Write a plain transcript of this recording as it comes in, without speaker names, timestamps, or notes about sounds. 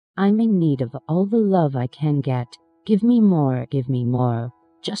I'm in need of all the love I can get. Give me more, give me more.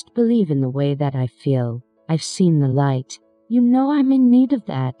 Just believe in the way that I feel. I've seen the light. You know I'm in need of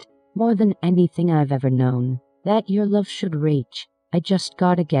that, more than anything I've ever known. That your love should reach. I just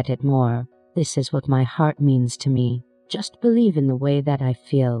gotta get it more. This is what my heart means to me. Just believe in the way that I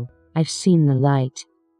feel. I've seen the light.